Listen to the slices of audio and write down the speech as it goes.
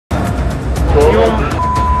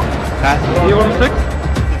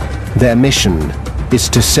Their mission is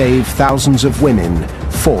to save thousands of women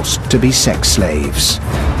forced to be sex slaves.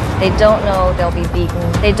 They don't know they'll be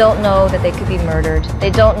beaten. They don't know that they could be murdered. They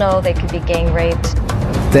don't know they could be gang raped.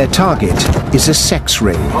 Their target is a sex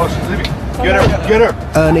ring. Get her, get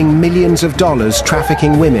her. Earning millions of dollars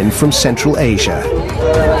trafficking women from Central Asia.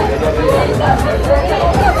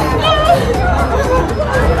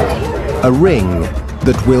 A ring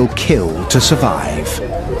that will kill to survive.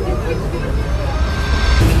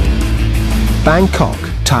 Bangkok,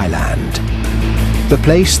 Thailand. The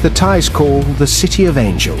place the Thais call the City of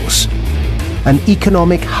Angels. An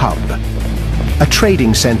economic hub. A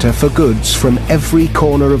trading center for goods from every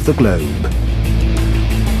corner of the globe.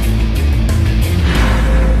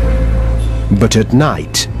 But at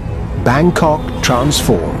night, Bangkok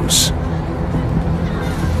transforms.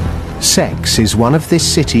 Sex is one of this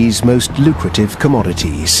city's most lucrative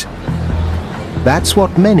commodities. That's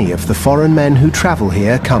what many of the foreign men who travel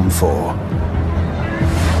here come for.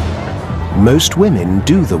 Most women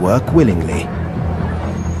do the work willingly.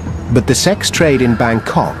 But the sex trade in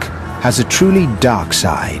Bangkok has a truly dark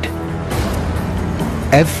side.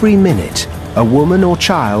 Every minute, a woman or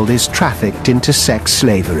child is trafficked into sex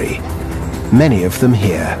slavery, many of them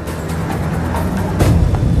here.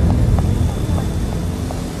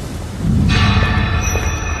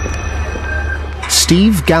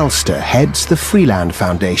 Steve Galster heads the Freeland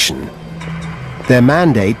Foundation. Their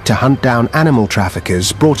mandate to hunt down animal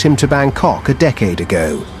traffickers brought him to Bangkok a decade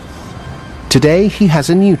ago. Today he has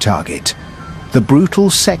a new target: the brutal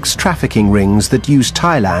sex trafficking rings that use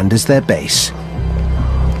Thailand as their base.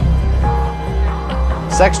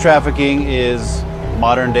 Sex trafficking is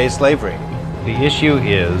modern-day slavery. The issue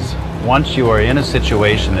is, once you are in a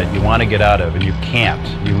situation that you want to get out of and you can't,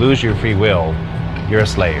 you lose your free will, you're a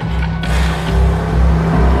slave.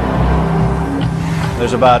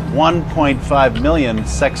 There's about 1.5 million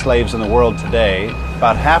sex slaves in the world today.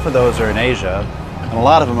 About half of those are in Asia, and a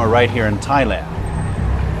lot of them are right here in Thailand.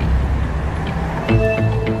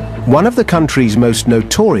 One of the country's most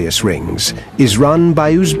notorious rings is run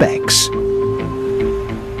by Uzbeks.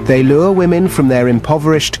 They lure women from their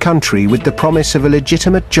impoverished country with the promise of a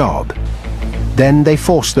legitimate job. Then they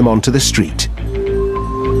force them onto the street.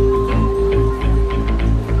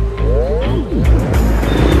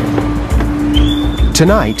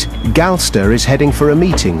 Tonight, Galster is heading for a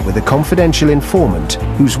meeting with a confidential informant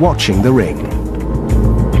who's watching the ring.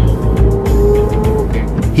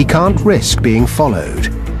 He can't risk being followed.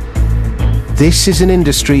 This is an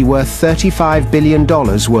industry worth $35 billion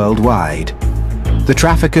worldwide. The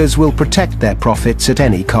traffickers will protect their profits at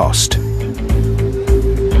any cost.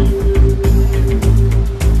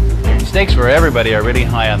 The stakes for everybody are really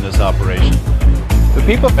high on this operation. The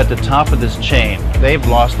people at the top of this chain, they've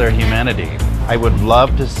lost their humanity. I would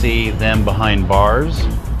love to see them behind bars.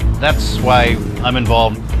 That's why I'm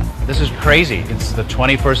involved. This is crazy. It's the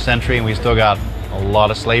 21st century and we still got a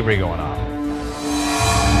lot of slavery going on.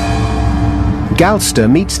 Galster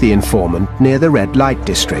meets the informant near the red light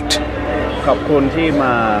district. ขอบคุณที่ม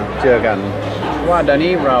าเจอกันว่าตอน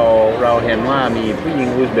นี้เราเห็นว่ามีผู้หญิง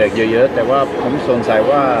อุซเบกเยอะๆแต่ว่าผมสงสัย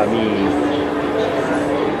ว่ามี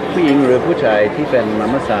ผู้หญิงหรือผู้ชายที่เป็นมา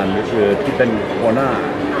ม่าซานหรือที่เป็นหัวหน้า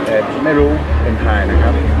แต่ไม่รู้เป็นใครนะค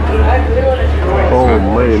รับก็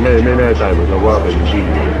ไม่แน่ใจเหมือนกันว่าเป็นผู้หญิง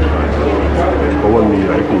เพราะว่ามี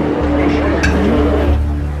หลายกลุ่ม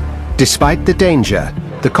Despite the danger,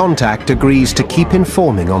 the contact agrees to keep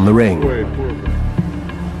informing on the ring.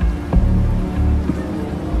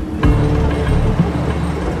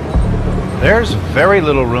 There's very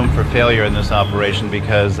little room for failure in this operation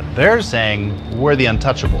because they're saying we're the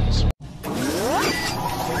untouchables.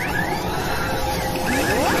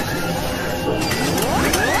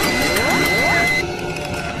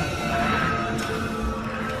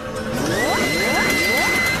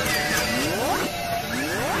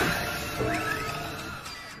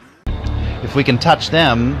 If we can touch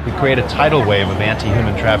them, we create a tidal wave of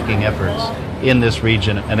anti-human trafficking efforts in this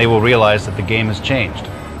region, and they will realize that the game has changed.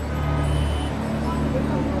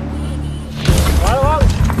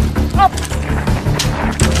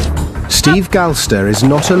 Steve Galster is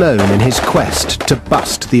not alone in his quest to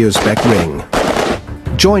bust the Uzbek ring.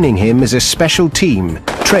 Joining him is a special team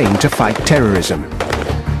trained to fight terrorism.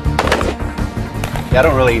 I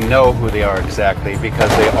don't really know who they are exactly because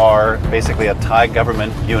they are basically a Thai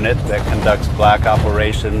government unit that conducts black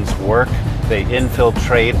operations work. They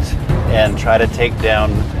infiltrate and try to take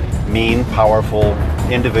down mean, powerful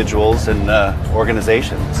individuals and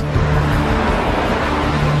organizations.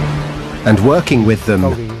 And working with them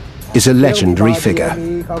is a legendary figure.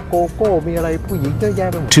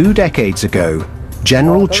 2 decades ago,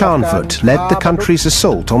 General Chanfut led the country's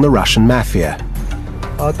assault on the Russian mafia.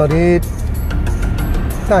 ตอนนี้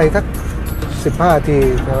ได้สัก15 นาที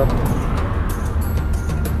นะครับ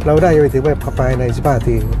เราได้ไปถึงแบบภายใน15 นา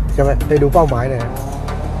ทีใช่ไหมได้ดูเป้าหมายเลย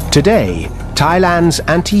Today, Thailand's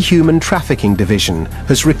anti-human trafficking division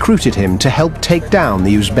has recruited him to help take down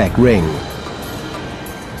the Uzbek ring.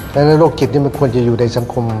 แล้วโรคจิตนี่มันควรจะอยู่ในสัง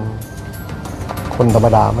คมคนธรรม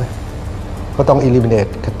ดาไหมก็ต้อง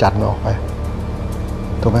eliminate ขจัดมันออกไป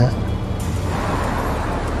ถูกไหม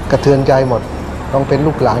กระเทือนใจหมดต้องเป็น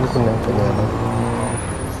ลูกหลานคนหนึ่งเป็นยังไง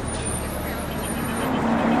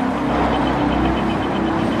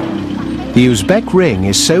The Uzbek ring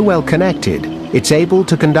is so well connected, it's able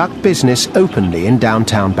to conduct business openly in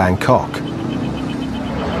downtown Bangkok.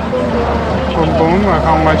 Boom boom,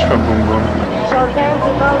 how much for boom boom?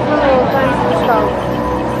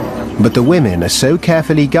 But the women are so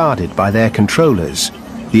carefully guarded by their controllers,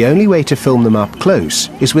 the only way to film them up close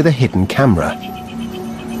is with a hidden camera.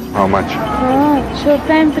 How much?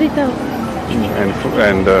 Showtime 3,000.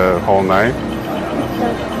 And whole night?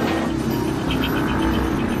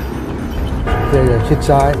 อย่าชิด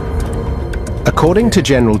ซ้าย According to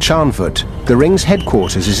General Chanfut, the ring's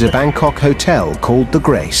headquarters is a Bangkok hotel called The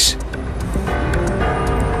Grace.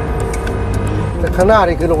 ข้างหน้า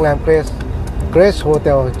นี่คือโรงแรม Grace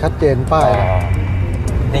Hotel ชัดเจนป้าย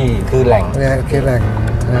นี่คือแหล่ง เนี่ยคือแหล่ง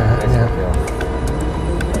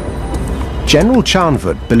General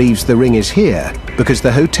Chanfut believes the ring is here because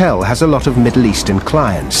the hotel has a lot of Middle Eastern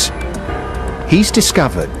clients. He's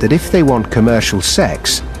discovered that if they want commercial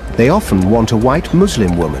sex, they often want a white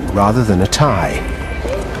Muslim woman rather than a Thai.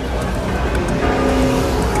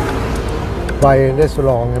 ไปรีสอ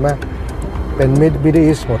ร์ทใช่ไหมเป็น Middle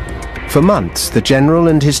East หมด For months, the general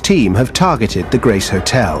and his team have targeted the Grace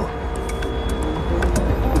Hotel.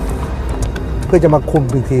 เพื่อจะมาคุม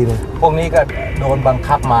อีกทีนึง พวกนี้ก็โดนบัง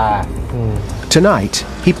คับมา Tonight,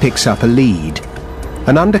 he picks up a lead.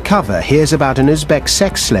 An undercover hears about an Uzbek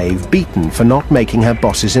sex slave beaten for not making her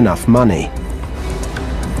bosses enough money.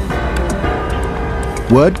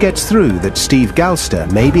 Word gets through that Steve Galster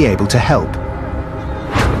may be able to help.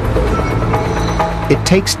 It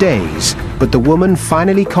takes days, but the woman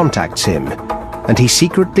finally contacts him, and he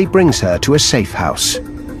secretly brings her to a safe house.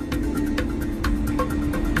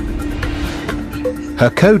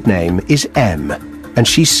 Her code name is M, and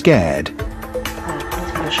she's scared.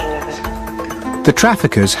 The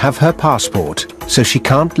traffickers have her passport, so she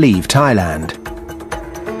can't leave Thailand.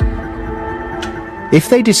 If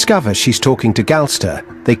they discover she's talking to Galster,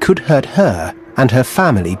 they could hurt her and her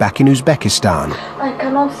family back in Uzbekistan. I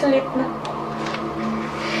cannot sleep now.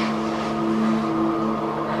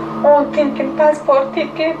 Oh, thinking passport,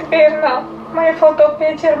 ticket, where now? My photo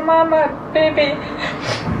picture, mama, baby.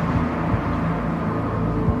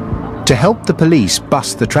 To help the police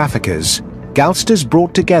bust the traffickers, Galster's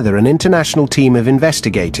brought together an international team of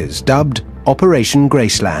investigators dubbed Operation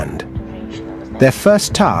Graceland. Their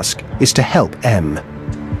first task is to help M.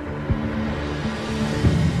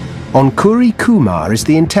 Onkuri Kumar is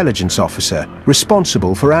the intelligence officer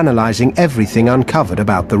responsible for analyzing everything uncovered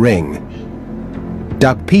about the ring.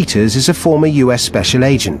 Doug Peters is a former US special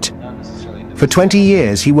agent. For 20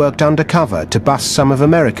 years he worked undercover to bust some of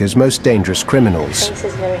America's most dangerous criminals. Face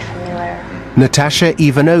is very familiar. Natasha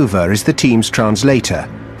Ivanova is the team's translator,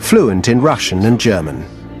 fluent in Russian and German.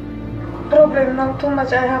 Problem now too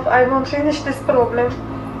much I won't finish this problem.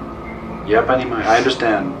 Yeah, понимаю, I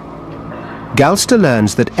understand. Galster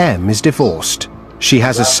learns that M is divorced. She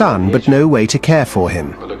has a son but no way to care for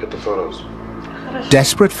him. Look at the photos.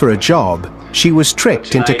 Desperate for a job, she was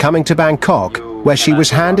tricked into coming to Bangkok, where she was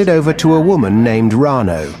handed over to a woman named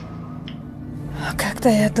Rano. Как-то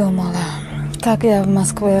я думала, как я в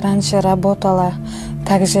Москве раньше работала,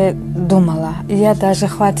 так же думала. Я даже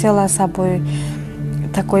хватила с собой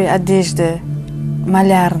такой одежды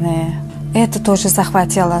малярной. Это тоже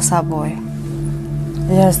захватила с собой.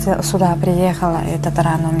 Я сюда приехала, и этот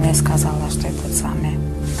Рано мне сказала, что это самое.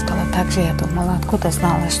 Так же я думала, откуда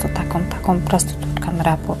знала, что таком проституткам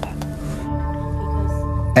работает.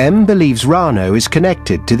 M believes Rano is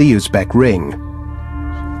connected to the Uzbek ring.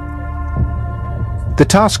 The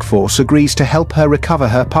task force agrees to help her recover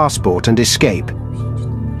her passport and escape.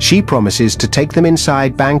 She promises to take them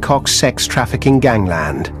inside Bangkok's sex trafficking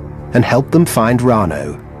gangland and help them find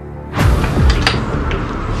Rano.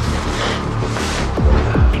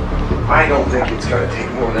 I don't think it's going to take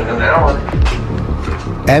more than an hour.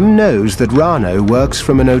 M knows that Rano works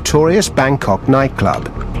from a notorious Bangkok nightclub.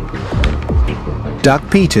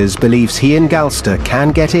 Doug Peters believes he and Galster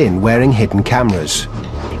can get in wearing hidden cameras.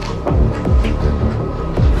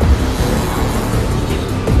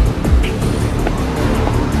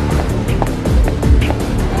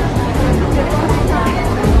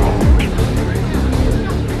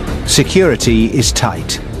 Security is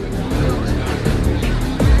tight.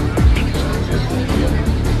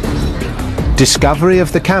 Discovery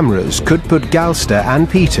of the cameras could put Galster and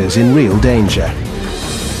Peters in real danger.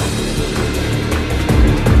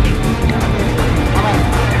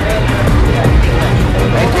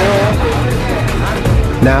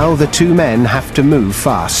 Now the two men have to move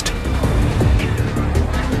fast.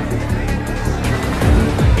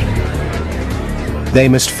 They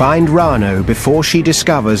must find Rano before she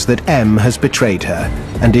discovers that M has betrayed her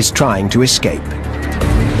and is trying to escape.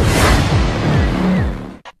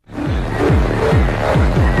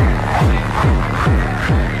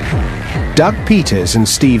 Doug Peters and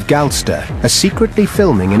Steve Galster are secretly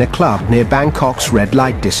filming in a club near Bangkok's red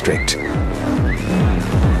light district.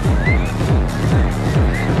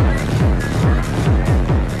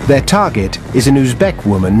 Their target is an Uzbek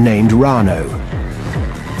woman named Rano.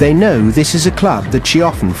 They know this is a club that she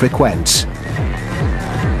often frequents.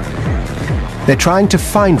 They're trying to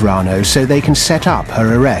find Rano so they can set up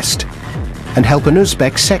her arrest and help an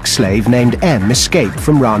Uzbek sex slave named M escape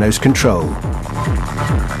from Rano's control.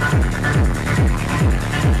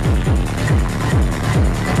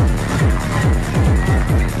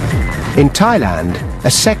 In Thailand, a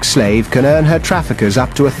sex slave can earn her traffickers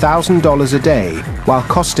up to $1,000 a day while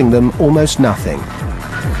costing them almost nothing.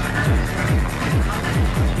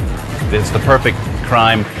 It's the perfect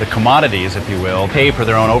crime. The commodities, if you will, pay for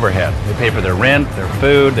their own overhead. They pay for their rent, their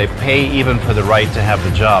food, they pay even for the right to have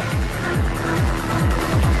the job.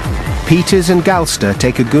 Peters and Galster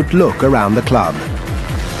take a good look around the club.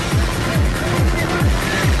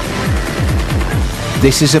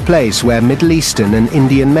 This is a place where Middle Eastern and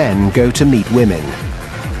Indian men go to meet women.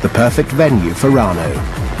 The perfect venue for Rano.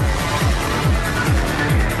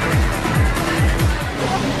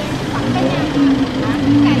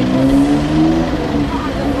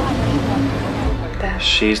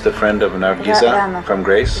 She's the friend of Nargisa from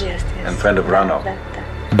Grace and friend of Rano.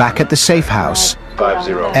 Back at the safe house,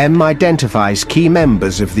 50. M identifies key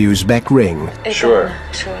members of the Uzbek ring. Sure.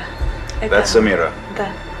 That's Samira.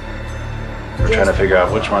 We're trying to figure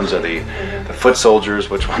out which ones are the foot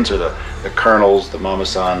soldiers, which ones are the colonels, the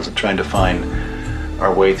mamasans, and trying to find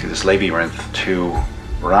our way through this labyrinth to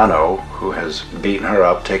Rano, who has beaten her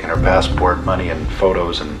up, taken her passport, money, and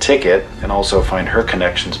photos and ticket, and also find her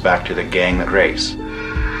connections back to the gang that race.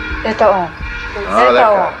 Это он. Oh, that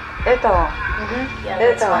guy. Это он.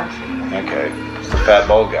 Это он. Okay, it's the fat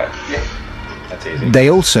bald guy. That's easy. They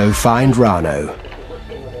also find Rano.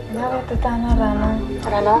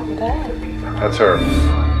 That's her.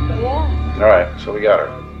 Yeah. All right, so we got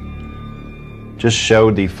her. Just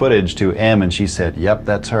showed the footage to M and she said, yep,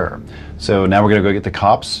 that's her. So now we're going to go get the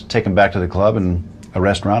cops, take them back to the club and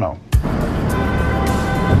arrest Rano.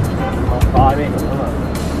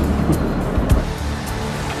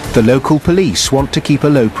 The local police want to keep a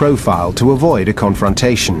low profile to avoid a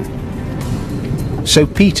confrontation. So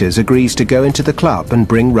Peters agrees to go into the club and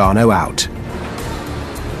bring Rano out.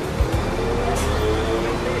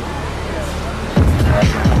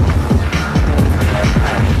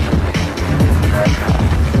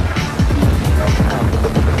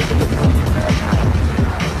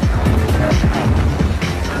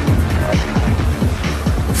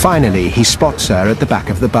 Finally, he spots her at the back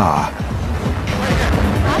of the bar.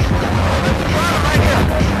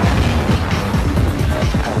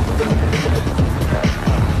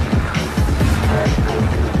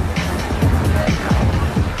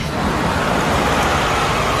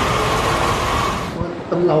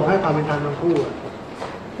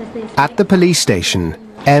 At the police station,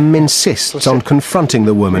 M insists on confronting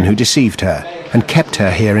the woman who deceived her and kept her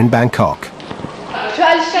here in Bangkok.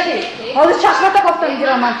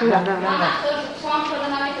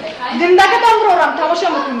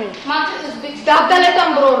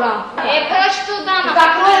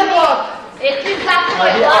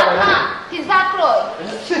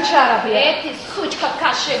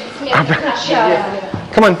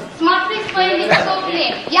 Come on.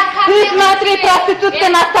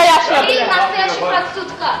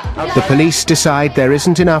 The police decide there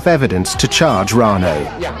isn't enough evidence to charge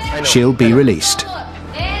Rano. She'll be released.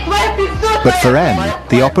 But for M,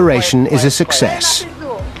 the operation is a success.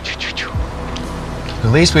 The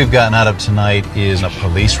least we've gotten out of tonight is a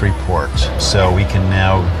police report, so we can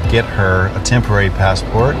now get her a temporary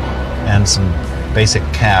passport and some basic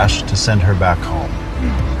cash to send her back home.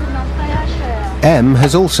 M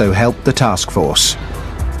has also helped the task force.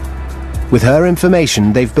 With her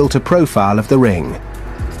information, they've built a profile of the ring.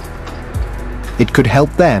 It could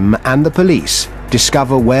help them and the police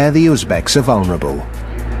discover where the Uzbeks are vulnerable.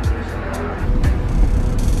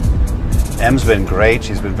 Em's been great.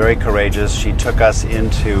 She's been very courageous. She took us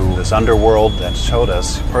into this underworld and showed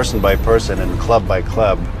us, person by person and club by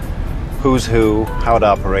club, who's who, how it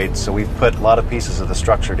operates. So we've put a lot of pieces of the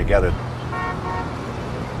structure together.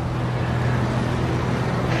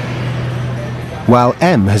 While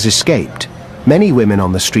Em has escaped, many women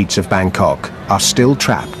on the streets of Bangkok are still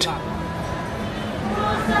trapped.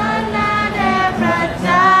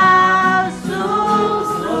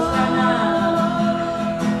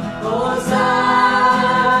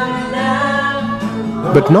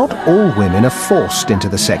 But not all women are forced into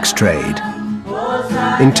the sex trade.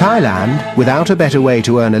 In Thailand, without a better way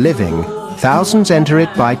to earn a living, thousands enter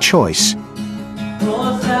it by choice.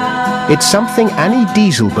 It's something Annie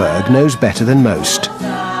Dieselberg knows better than most.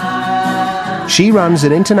 She runs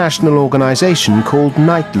an international organization called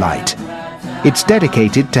Nightlight. It's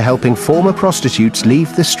dedicated to helping former prostitutes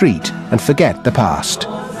leave the street and forget the past.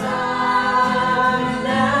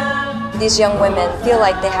 These young women feel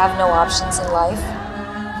like they have no options in life.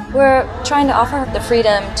 We're trying to offer her the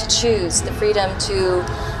freedom to choose, the freedom to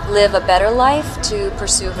live a better life, to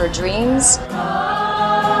pursue her dreams.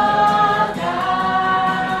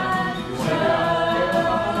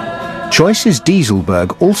 Choices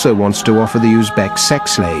Dieselberg also wants to offer the Uzbek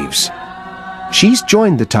sex slaves. She's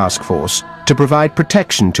joined the task force to provide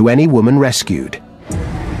protection to any woman rescued.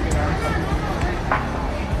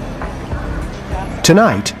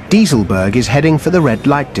 Tonight, Dieselberg is heading for the red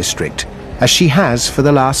light district, as she has for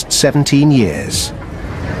the last 17 years.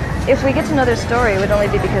 If we get to know their story, it would only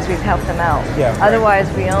be because we've helped them out. Yeah, right.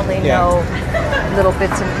 Otherwise, we only know little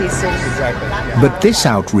bits and pieces. Exactly. Yeah. But this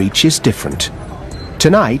outreach is different.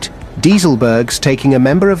 Tonight, Dieselberg's taking a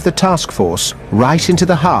member of the task force right into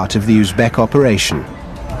the heart of the Uzbek operation.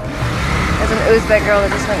 There's an Uzbek girl that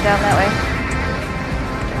just went down that way.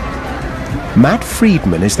 Matt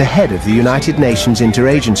Friedman is the head of the United Nations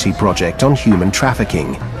Interagency Project on Human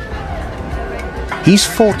Trafficking. He's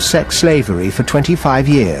fought sex slavery for 25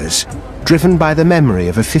 years, driven by the memory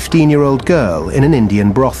of a 15-year-old girl in an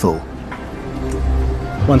Indian brothel.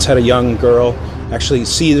 Once had a young girl actually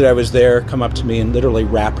see that I was there, come up to me and literally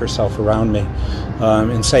wrap herself around me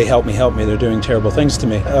and say, help me, they're doing terrible things to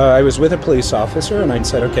me. I was with a police officer and I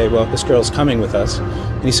said, okay, well, this girl's coming with us.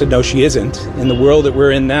 And he said, no, she isn't. In the world that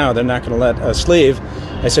we're in now, they're not going to let us leave.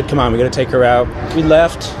 I said, come on, we got to take her out. We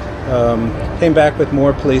left, came back with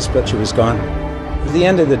more police, but she was gone. At the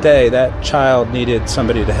end of the day, that child needed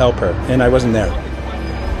somebody to help her, and I wasn't there.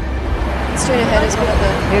 Straight ahead is one of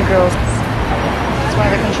the new girls. It's one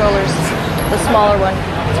of the controllers, the smaller one.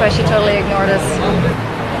 That's why she totally ignored us.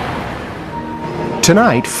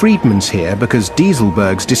 Tonight, Friedman's here because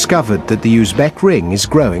Dieselberg's discovered that the Uzbek ring is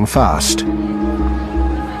growing fast.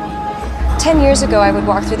 10 years ago, I would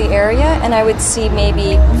walk through the area and I would see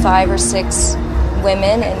maybe 5 or 6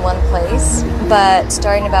 women in one place. But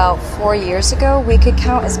starting about 4 years ago, we could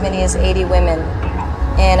count as many as 80 women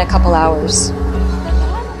in a couple hours.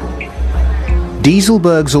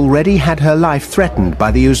 Dieselberg's already had her life threatened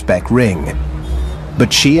by the Uzbek ring.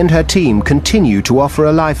 But she and her team continue to offer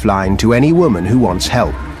a lifeline to any woman who wants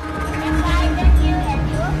help.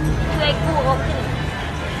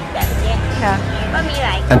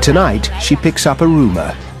 And tonight, she picks up a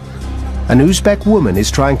rumor. An Uzbek woman is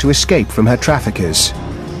trying to escape from her traffickers.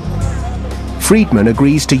 Friedman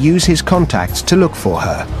agrees to use his contacts to look for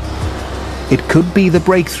her. It could be the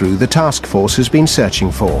breakthrough the task force has been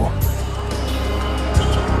searching for.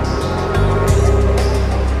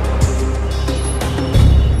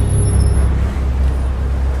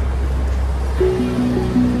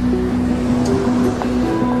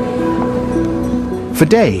 For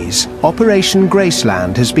days, Operation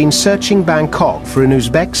Graceland has been searching Bangkok for an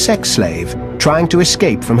Uzbek sex slave trying to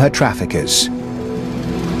escape from her traffickers.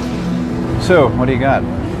 So, what do you got?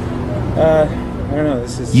 I don't know,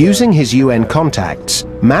 this is... Using his UN contacts,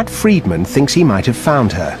 Matt Friedman thinks he might have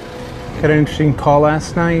found her. Got an interesting call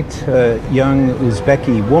last night. A young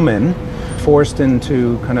Uzbeki woman forced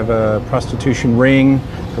into kind of a prostitution ring.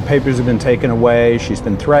 Her papers have been taken away. She's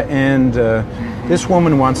been threatened. This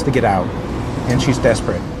woman wants to get out, and she's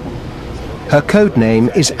desperate. Her code name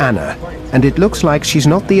is Anna, and it looks like she's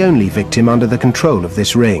not the only victim under the control of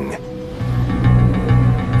this ring.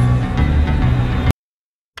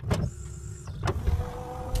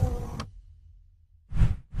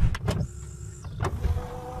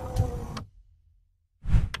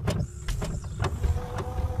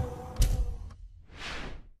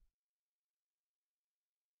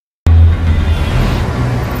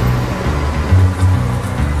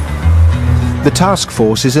 The task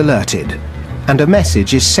force is alerted, and a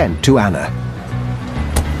message is sent to Anna.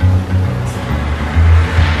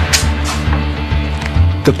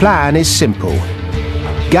 The plan is simple.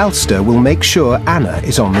 Galster will make sure Anna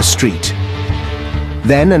is on the street.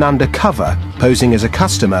 Then an undercover, posing as a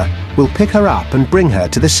customer, will pick her up and bring her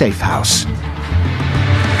to the safe house.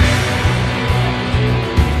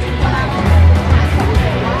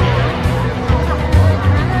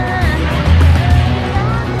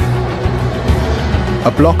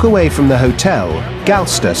 A block away from the hotel,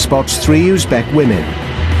 Galster spots 3 Uzbek women.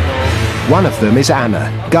 One of them is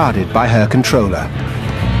Anna, guarded by her controller.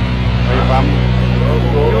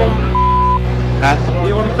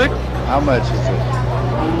 You want 6? How much is it?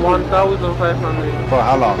 1,500. For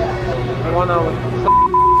how long? 1 hour.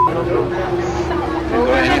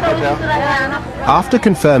 After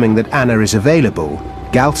confirming that Anna is available,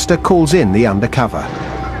 Galster calls in the undercover.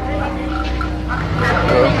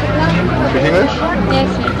 Speak English? Yes.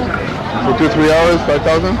 For 2-3 hours,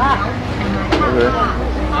 5,000? Okay.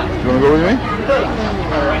 You wanna go with me?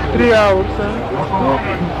 3 hours, No.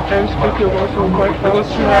 I'm speaking also quite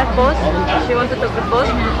fast. Boss, she wanted to the boss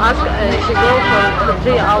ask she go for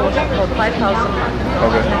 3 hours for 5,000.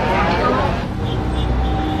 Okay.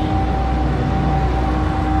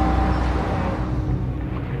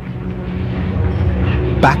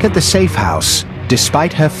 Back at the safe house,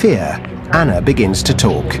 despite her fear, Anna begins to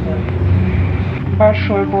talk.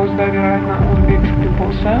 Большой босс доверяет на узбекский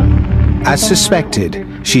босса. As suspected,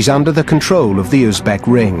 she's under the control of the Uzbek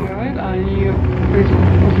ring. Они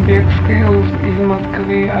узбекские, из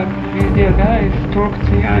Москвы, везде, да, из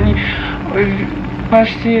Турции, они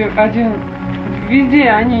почти один, везде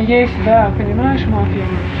они есть, да, понимаешь, мафия?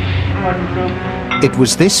 It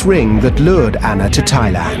was this ring that lured Anna to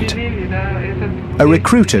Thailand. A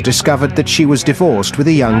recruiter discovered that she was divorced with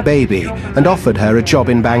a young baby and offered her a job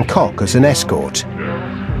in Bangkok as an escort.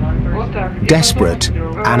 Desperate,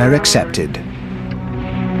 Anna accepted.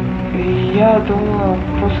 Я думала,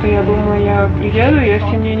 просто я думала, я приеду,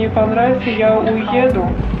 если мне не понравится, я уеду.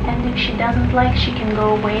 And if she doesn't like, she can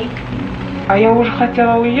go away. А я уже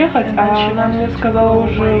хотела уехать, а она мне сказала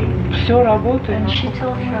уже все работает.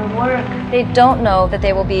 They don't know that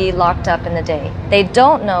they will be locked up in the day. They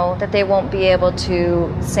don't know that they won't be able to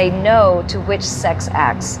say no to which sex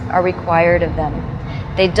acts are required of them.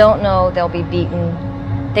 They don't know they'll be beaten.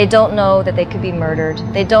 They don't know that they could be murdered.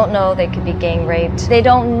 They don't know they could be gang raped. They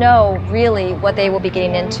don't know really what they will be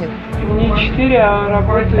getting into.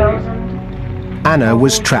 Anna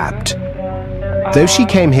was trapped. Though she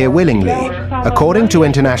came here willingly, according to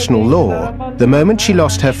international law, the moment she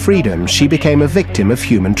lost her freedom, she became a victim of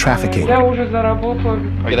human trafficking.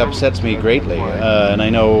 It upsets me greatly, and I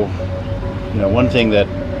know, one thing that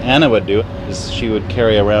Anna would do is she would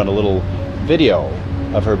carry around a little video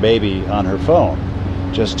of her baby on her phone,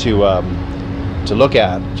 just to look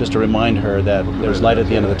at, just to remind her that there's light at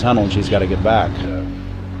the end of the tunnel and she's got to get back.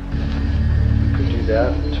 Could do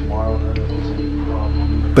that tomorrow.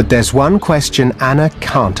 But there's one question Anna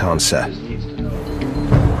can't answer.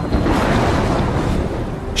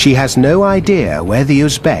 She has no idea where the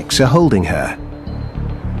Uzbeks are holding her.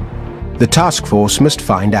 The task force must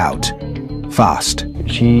find out. Fast.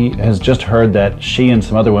 She has just heard that she and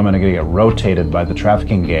some other women are going to get rotated by the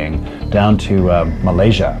trafficking gang down to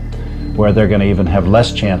Malaysia, where they're going to even have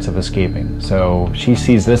less chance of escaping. So she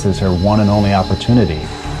sees this as her one and only opportunity.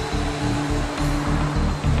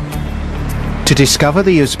 To discover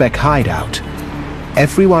the Uzbek hideout,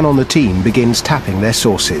 everyone on the team begins tapping their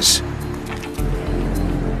sources.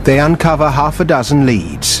 They uncover half a dozen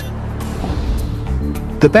leads.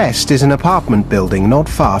 The best is an apartment building not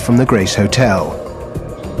far from the Grace Hotel.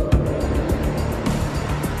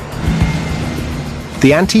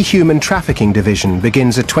 The Anti-Human Trafficking Division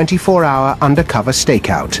begins a 24-hour undercover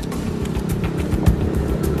stakeout.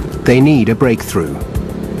 They need a breakthrough.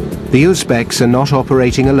 The Uzbeks are not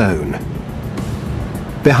operating alone.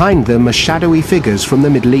 Behind them are shadowy figures from the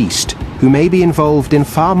Middle East who may be involved in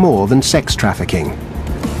far more than sex trafficking.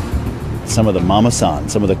 Some of the mamasan,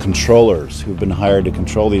 some of the controllers who've been hired to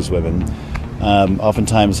control these women,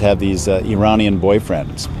 oftentimes have these Iranian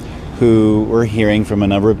boyfriends who we're hearing from a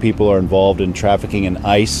number of people are involved in trafficking in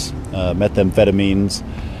ice, methamphetamines,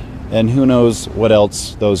 and who knows what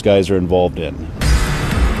else those guys are involved in.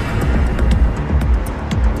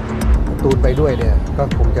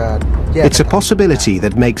 It's a possibility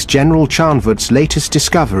that makes General Chanvut's latest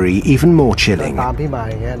discovery even more chilling.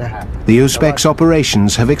 The Uzbeks'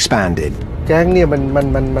 operations have expanded. แก๊งเนี่ยมั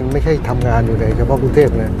นไม่ใช่ทำงานอยู่ในเฉพาะกรุงเทพ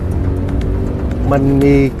นะมัน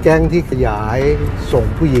มีแก๊งที่ขยายส่ง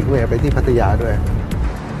ผู้หญิงไปที่พัทยาด้วย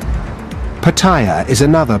Pattaya is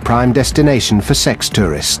another prime destination for sex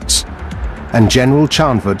tourists, and General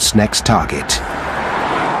Chanvut's next target.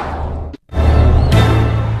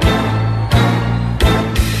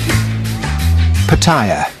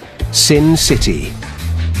 Pattaya, Sin City,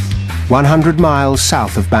 100 miles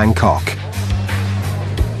south of Bangkok.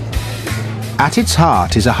 At its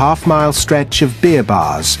heart is a half-mile stretch of beer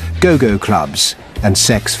bars, go-go clubs, and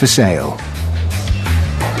sex for sale.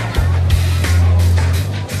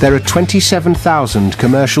 There are 27,000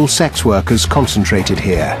 commercial sex workers concentrated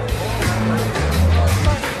here.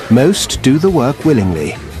 Most do the work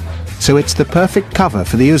willingly, so it's the perfect cover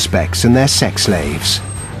for the Uzbeks and their sex slaves.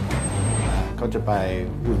 General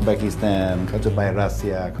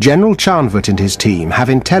Chanvat and his team have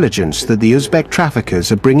intelligence that the Uzbek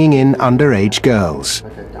traffickers are bringing in underage girls.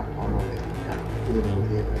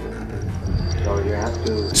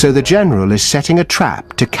 So the general is setting a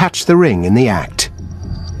trap to catch the ring in the act.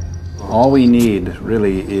 All we need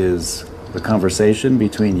really is the conversation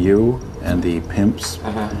between you and the pimps,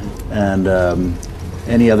 and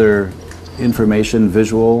any other information,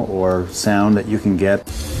 visual or sound that you can get.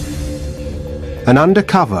 An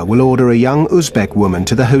undercover will order a young Uzbek woman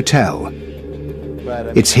to the hotel.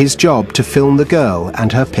 It's his job to film the girl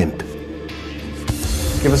and her pimp.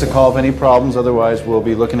 Give us a call if any problems, otherwise we'll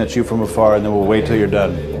be looking at you from afar and then we'll wait till you're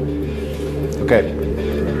done. Okay.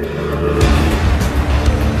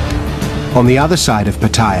 On the other side of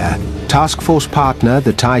Pattaya, task force partner,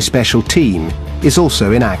 the Thai Special Team, is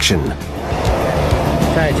also in action.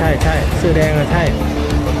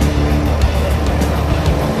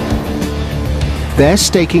 They're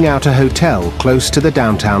staking out a hotel close to the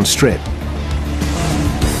downtown strip.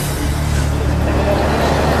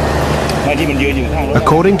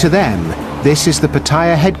 According to them, this is the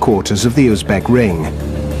Pattaya headquarters of the Uzbek ring.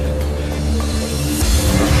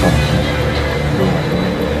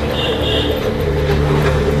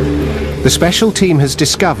 The special team has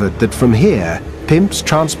discovered that from here, pimps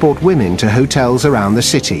transport women to hotels around the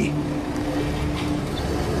city.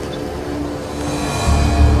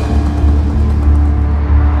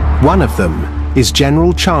 One of them is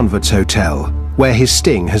General Chanvat's hotel, where his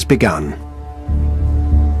sting has begun.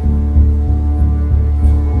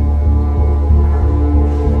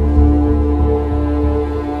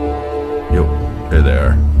 Yo, hey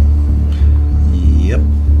there. Yep.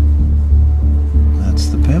 That's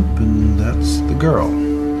the pimp and that's the girl.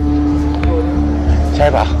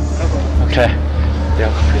 Okay.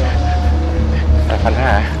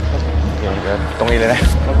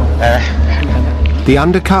 The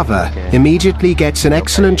undercover immediately gets an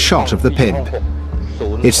excellent shot of the pimp.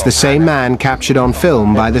 It's the same man captured on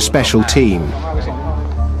film by the special team.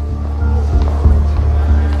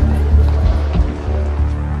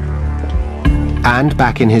 And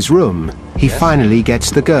back in his room, he finally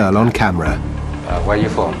gets the girl on camera. Where are you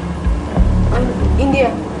from?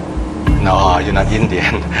 India. No, you're not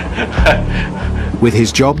Indian. With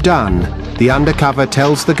his job done, the undercover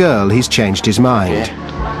tells the girl he's changed his mind.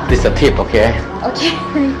 This is a tip, okay? Okay,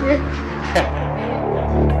 thank you.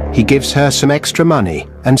 He gives her some extra money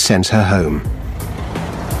and sends her home.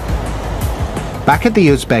 Back at the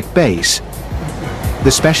Uzbek base,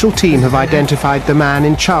 the special team have identified the man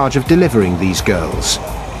in charge of delivering these girls,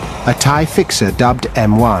 a Thai fixer dubbed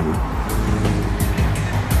M1.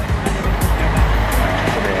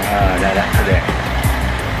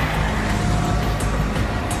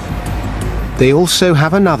 They also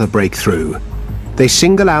have another breakthrough. They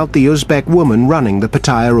single out the Uzbek woman running the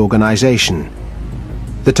Pattaya organization.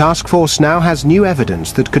 The task force now has new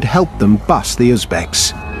evidence that could help them bust the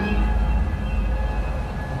Uzbeks.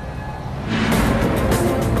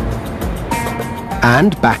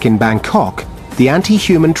 And back in Bangkok, the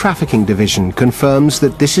Anti-Human Trafficking Division confirms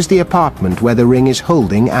that this is the apartment where the ring is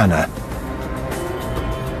holding Anna.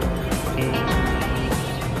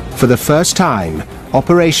 For the first time,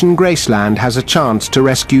 Operation Graceland has a chance to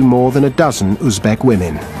rescue more than a dozen Uzbek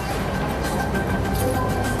women.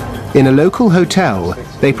 In a local hotel,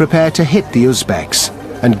 they prepare to hit the Uzbeks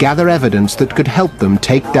and gather evidence that could help them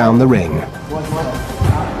take down the ring.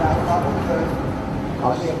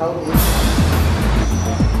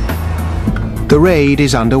 The raid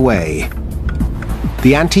is underway.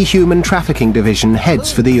 The Anti-Human Trafficking Division heads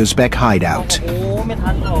for the Uzbek hideout.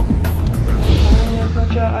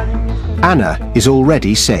 Anna is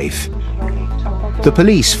already safe. The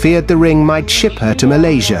police feared the ring might ship her to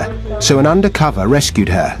Malaysia, so an undercover rescued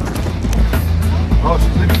her.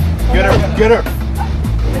 Get her! Get her!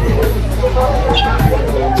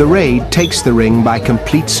 The raid takes the ring by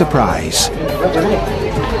complete surprise.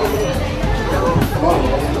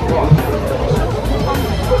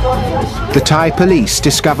 The Thai police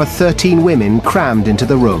discover 13 women crammed into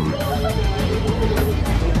the room.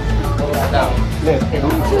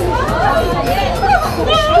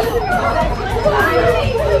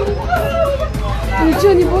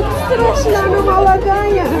 Ничего не будет страшно, она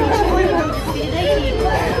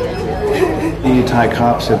The Thai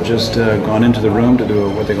cops have just gone into the room to do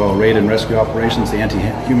what they call raid and rescue operations. The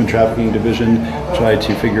anti-human trafficking division tried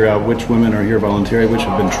to figure out which women are here voluntarily, which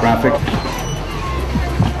have been trafficked.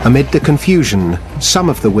 Amid the confusion, some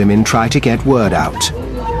of the women try to get word out.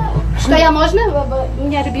 Что я можно? У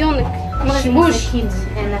меня ребенок, муж,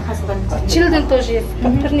 children тоже.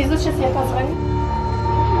 Сейчас я позвоню.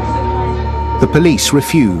 The police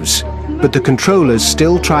refuse, but the controllers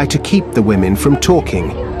still try to keep the women from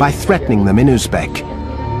talking by threatening them in Uzbek.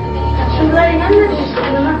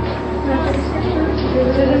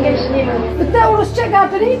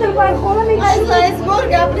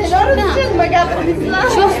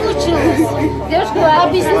 Что случилось? Девушка,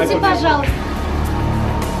 объясните, пожалуйста.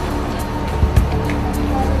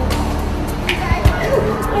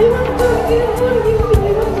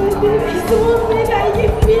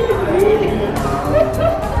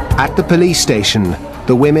 At the police station,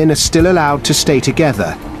 the women are still allowed to stay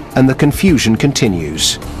together, and the confusion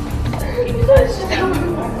continues.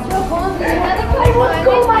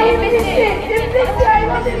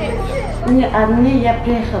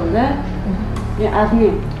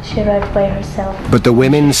 She arrived by herself. But the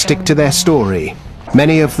women stick to their story,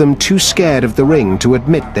 many of them too scared of the ring to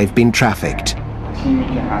admit they've been trafficked. I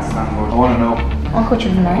want to know.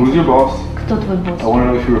 Who's your boss? Кто твой босс? I want to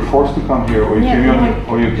know if you were forced to come here or you came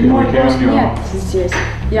on your own. Здесь.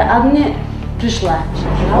 Я одна пришла.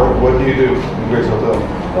 What do you do in Grace Hotel?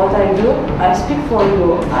 What I do? I speak for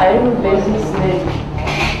you. I am a businessman.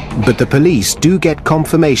 But the police do get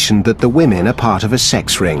confirmation that the women are part of a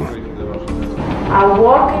sex ring. I'm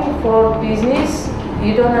working for business.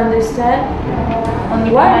 You don't understand? Он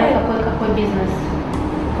не понимает, какой бизнес.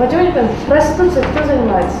 Пойдемте, проституция, кто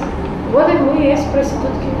занимается? Вот и мы есть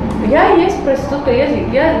проститутки. Я есть проститутка,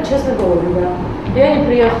 я честно говорю, да. Я не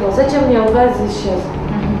приехала. Зачем мне лгать здесь сейчас?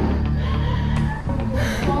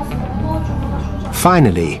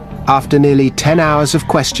 Finally, after nearly 10 hours of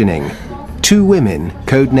questioning, 2 women,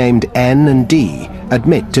 codenamed N and D,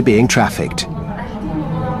 admit to being trafficked.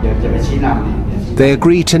 They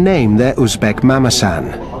agree to name their Uzbek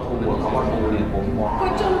mamasan.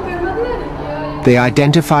 They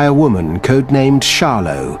identify a woman codenamed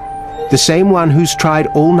Charlo, the same one who's tried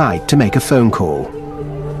all night to make a phone call.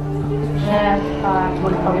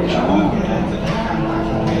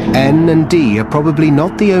 N and D are probably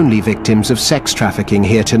not the only victims of sex trafficking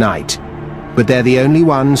here tonight, but they're the only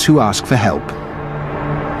ones who ask for help.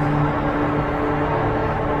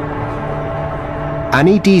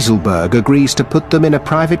 Annie Dieselberg agrees to put them in a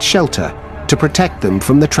private shelter to protect them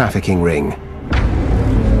from the trafficking ring.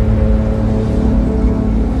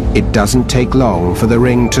 It doesn't take long for the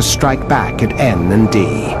ring to strike back at N and D.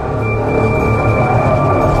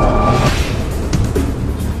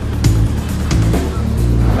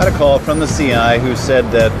 I had a call from the CI who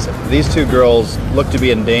said that these 2 girls look to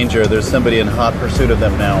be in danger. There's somebody in hot pursuit of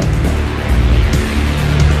them now.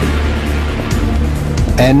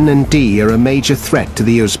 N and D are a major threat to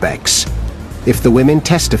the Uzbeks. If the women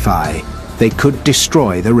testify, they could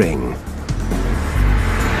destroy the ring.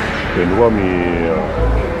 เห็นว่ามี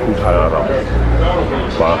ผู้ชายอาหรับ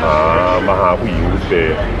มาหาผู้หญิงอุซเบ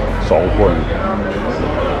ก2 คน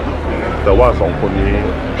แต่ว่า2 คนนี้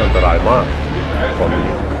อันตรายมากตอนนี้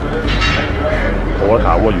ผมก็ถ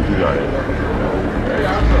ามว่าอยู่ที่ไหน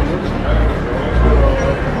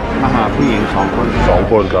มาหาผู้หญิง2 คน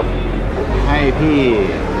 2 คนครับ ให้พี่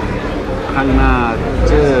ข้างหน้า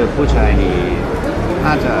เจอผู้ชายนี่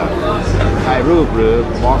น่าจะถ่ายรูปหรือ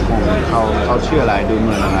บล็อกของเขาชื่ออะไรดูเห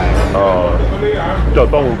มือนอะไรจะ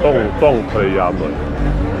ต้องพยายามหน่อย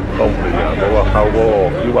ต้องพยายามเพราะว่าเขาก็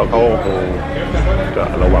คิดว่าเขาคงจะ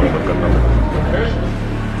ระวังเหมือนกันนะ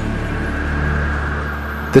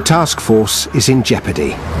The task force is in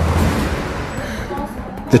jeopardy.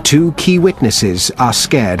 The 2 key witnesses are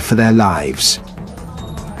scared for their lives.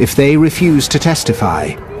 If they refuse to testify,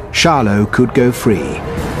 Charlo could go free.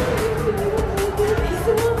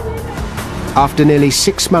 After nearly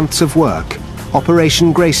 6 months of work,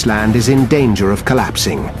 Operation Graceland is in danger of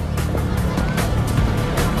collapsing.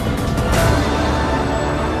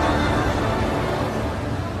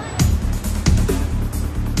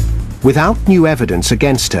 Without new evidence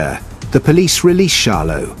against her, the police release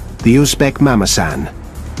Charlo, the Uzbek mamasan.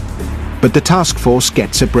 But the task force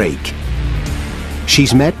gets a break.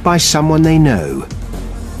 She's met by someone they know.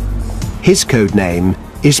 His code name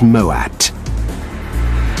is Moat.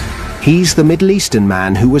 He's the Middle Eastern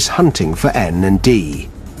man who was hunting for N and D.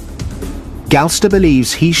 Galster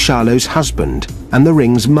believes he's Charlo's husband and the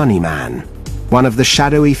ring's money man, one of the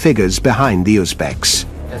shadowy figures behind the Uzbeks.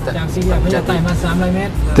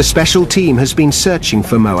 The special team has been searching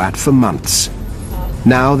for Moat for months.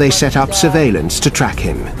 Now they set up surveillance to track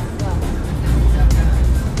him.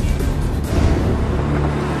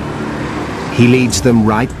 He leads them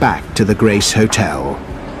right back to the Grace Hotel.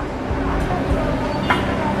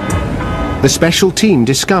 The special team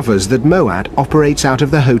discovers that Moat operates out of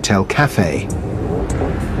the hotel cafe.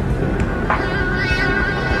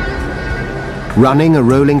 Running a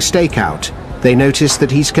rolling stakeout, they notice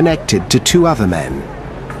that he's connected to 2 other men.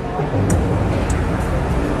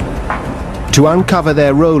 To uncover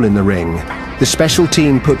their role in the ring, the special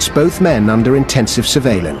team puts both men under intensive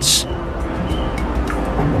surveillance.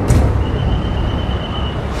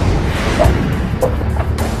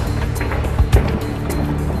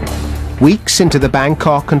 Weeks into the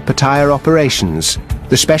Bangkok and Pattaya operations,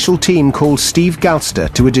 the special team calls Steve Galster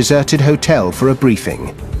to a deserted hotel for a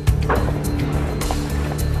briefing.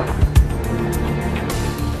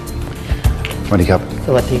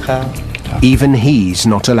 Even he's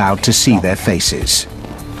not allowed to see their faces.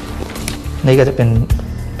 นี่ก็จะเป็น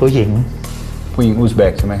ผู้หญิงอุซเบ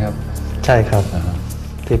กใช่ไหมครับใช่ครับ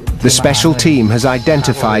The special team has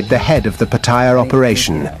identified the head of the Pattaya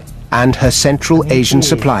operation and her Central Asian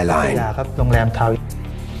supply line. ครับโรงแรมทาว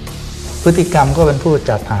พฤติกรรมก็เป็นผู้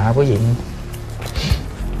จัดหาผู้หญิง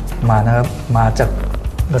มานะครับมาจาก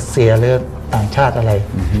รัสเซียหรือต่างชาติอะไร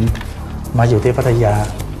มาอยู่ที่พัทยา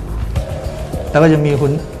แล้วก็จะมีคุ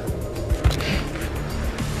ณ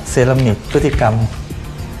เซรามิกพฤติกรรม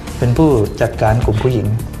เป็นผู้จัดการกลุ่มผู้หญิง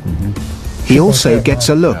He also gets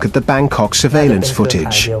a look at the Bangkok surveillance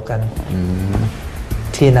footage.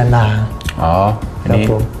 ที่นาอ๋ออันนี้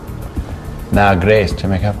นาเกรซใช่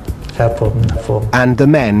ไหมครับครับผม And the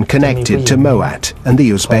men connected to Moat and the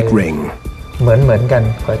Uzbek ring. เหมือนกัน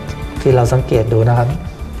ที่เราสังเกตดูนะครับ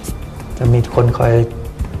จะมีคนคอย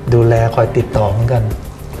ดูแลคอยติดต่อเหมือนกัน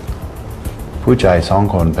ผู้ชาย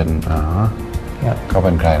2 คนเป็นเขาเ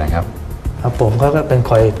ป็นใครนะครับครับผมก็เป็น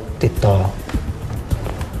คอยติดต่อ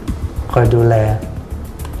คอยดูแล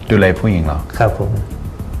ผู้หญิงเหรอครับผม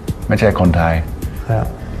ไม่ใช่คนไทยครับ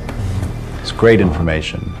It's great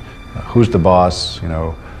information. Who's the boss? You know,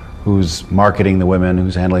 who's marketing the women?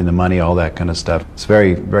 Who's handling the money? All that kind of stuff. It's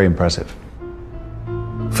very, very impressive.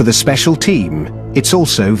 For the special team, it's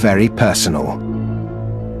also very personal.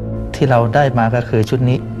 ที่เราได้มาก็คือชุด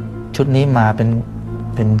นี้มาเ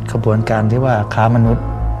ป็นขบวนการที่ว่าค้ามนุษย์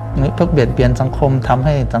พวกเบียดเบียนสังคมทำใ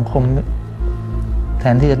ห้สังคมแท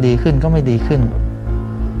นที่จะดีขึ้นก็ไม่ดีขึ้น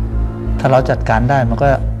ถ้าเราจัดการได้มันก็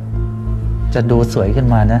จะดูสวยขึ้น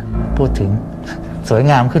มานะพูดถึงสวย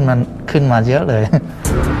งามขึ้นมาเยอะเลย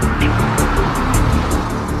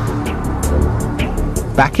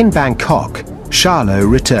Back in Bangkok, Charlo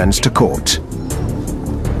returns to court.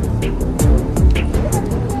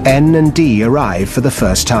 N and D arrive for the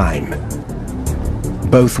first time.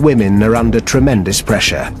 Both women are under tremendous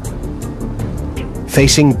pressure.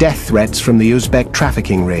 Facing death threats from the Uzbek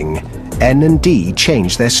trafficking ring, N and D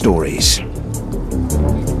change their stories.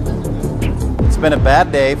 It's been a bad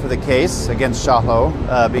day for the case against Charlo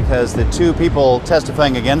because the 2 people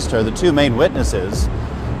testifying against her, the 2 main witnesses,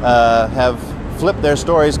 have flipped their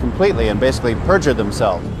stories completely and basically perjured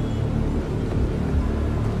themselves.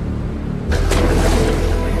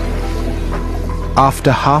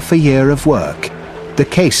 After half a year of work, the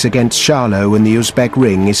case against Charlo and the Uzbek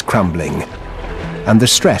ring is crumbling, and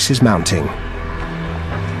the stress is mounting.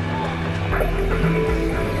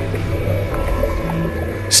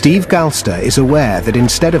 Steve Galster is aware that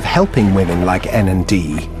instead of helping women like N and D,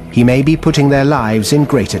 he may be putting their lives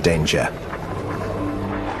in greater danger.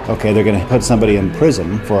 Okay, they're going to put somebody in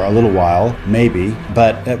prison for a little while, maybe,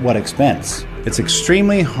 but at what expense? It's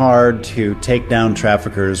extremely hard to take down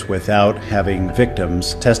traffickers without having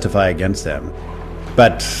victims testify against them.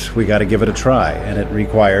 But we got to give it a try, and it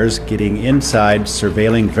requires getting inside,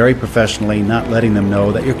 surveilling very professionally, not letting them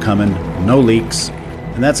know that you're coming, no leaks.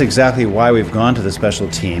 And that's exactly why we've gone to the special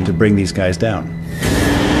team to bring these guys down.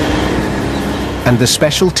 And the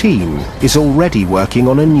special team is already working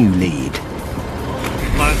on a new lead.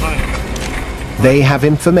 They have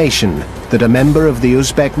information that a member of the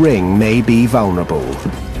Uzbek ring may be vulnerable.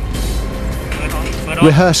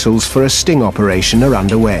 Rehearsals for a sting operation are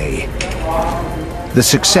underway. The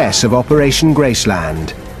success of Operation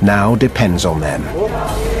Graceland now depends on them.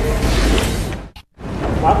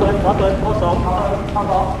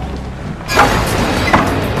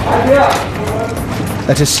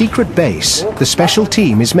 At a secret base, the special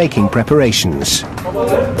team is making preparations.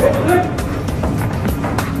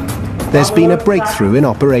 There's been a breakthrough in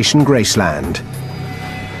Operation Graceland.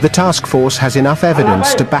 The task force has enough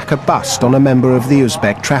evidence to back a bust on a member of the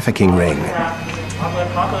Uzbek trafficking ring.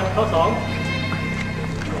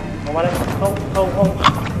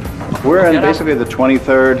 We're in basically the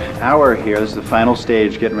 23rd hour here. This is the final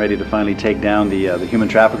stage, getting ready to finally take down the human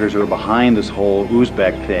traffickers who are behind this whole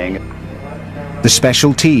Uzbek thing. The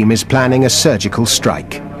special team is planning a surgical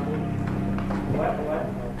strike.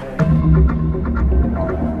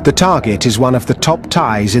 The target is one of the top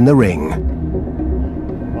Thais in the ring.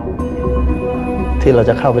 ที่เรา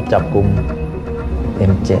จะเข้าไปจับกุม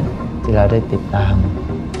M7 ที่เราได้ติดตาม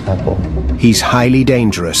ครับผม He's highly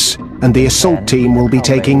dangerous, and the assault team will be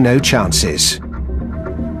taking no chances.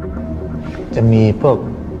 จะมีพวก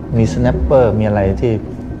มีสแนปเปอร์มีอะไรที่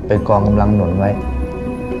เป็นกองกำลังหนุนไว้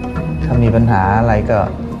ถ้ามีปัญหาอะไรก็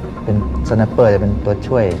เป็นสแนปเปอร์จะเป็นตัว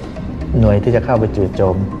ช่วยหน่วยที่จะเข้าไปจู่โจ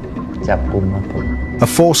มจับกุมครับผม A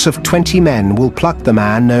force of 20 men will pluck the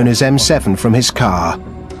man known as M7 from his car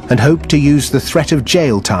and hope to use the threat of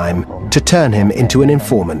jail time to turn him into an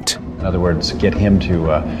informant. In other words, get him to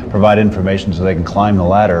provide information so they can climb the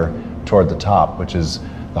ladder toward the top, which is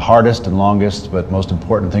the hardest and longest but most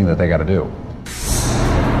important thing that they got to do.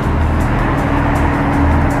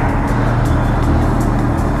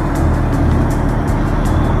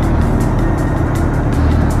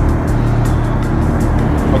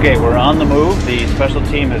 Okay, we're on the move. The special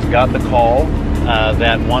team has got the call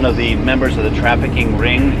that one of the members of the trafficking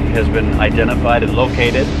ring has been identified and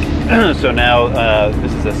located. So now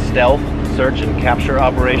this is a stealth search and capture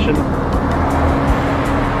operation.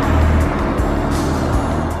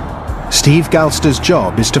 Steve Galster's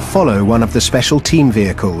job is to follow one of the special team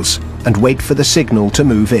vehicles and wait for the signal to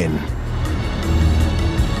move in.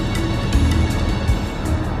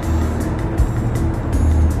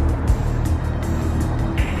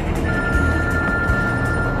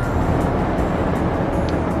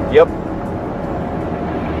 Yep.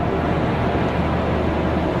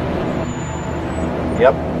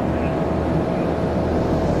 Yep.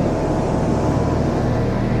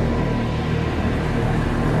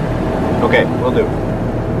 Okay, we'll do.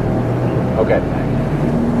 Okay.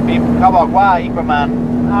 มีเขาบอกว่าอีกประมาณ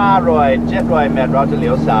500-700 เมตรเราจะเ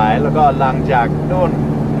ลี้ยวซ้ายแล้วก็หลังจากนู่น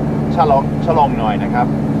ชะลองหน่อยนะครับ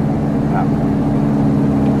ครับ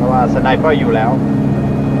เพราะว่าสไนเปอร์อยู่แล้ว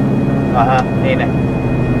นี่นะ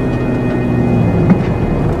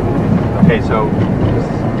Okay, so this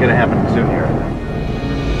is gonna happen soon here.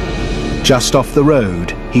 Just off the road,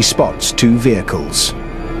 he spots two vehicles.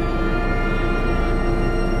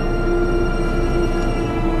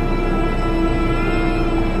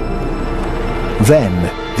 Then,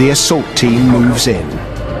 the assault team moves in.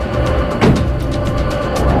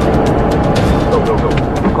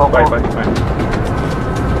 Go. Bye.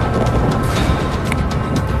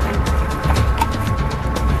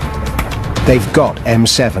 They've got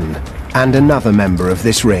M7 and another member of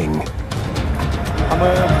this ring.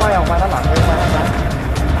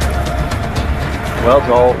 Well, it's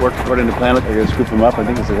all worked according to plan. They're going to scoop him up. I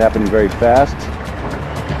think this is happening very fast.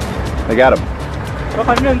 They got him.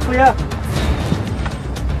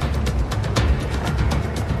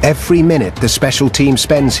 Every minute the special team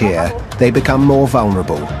spends here, they become more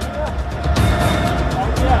vulnerable.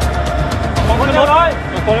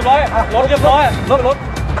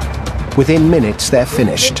 Within minutes, they're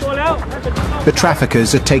finished. The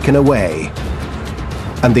traffickers are taken away,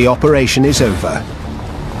 and the operation is over.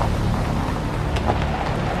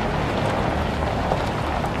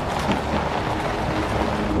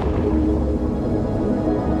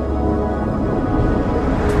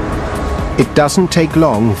 It doesn't take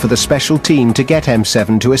long for the special team to get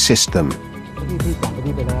M7 to assist them.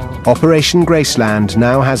 Operation Graceland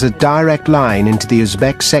now has a direct line into the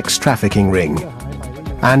Uzbek sex trafficking ring,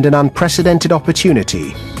 and an unprecedented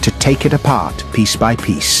opportunity to take it apart piece by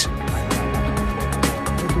piece.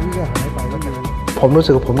 ผมรู้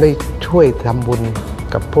สึกว่าผมได้ช่วยทำบุญ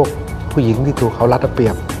กับพวกผู้หญิงที่ถูกเขารัดเอาเปรี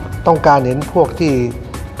ยบต้องการเห็นพวกที่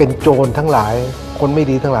เป็นโจรทั้งหลายคนไม่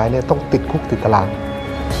ดีทั้งหลายเนี่ยต้องติดคุกติดตาราง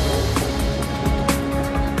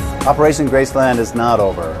Operation Graceland is not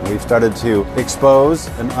over. We've started to expose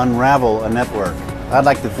and unravel a network. I'd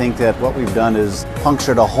like to think that what we've done is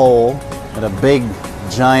punctured a hole in a big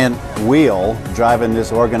giant wheel driving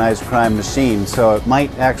this organized crime machine. So it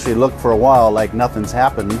might actually look for a while like nothing's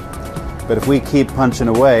happened, but if we keep punching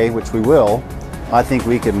away, which we will, I think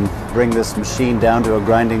we can bring this machine down to a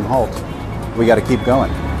grinding halt. We got to keep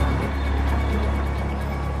going.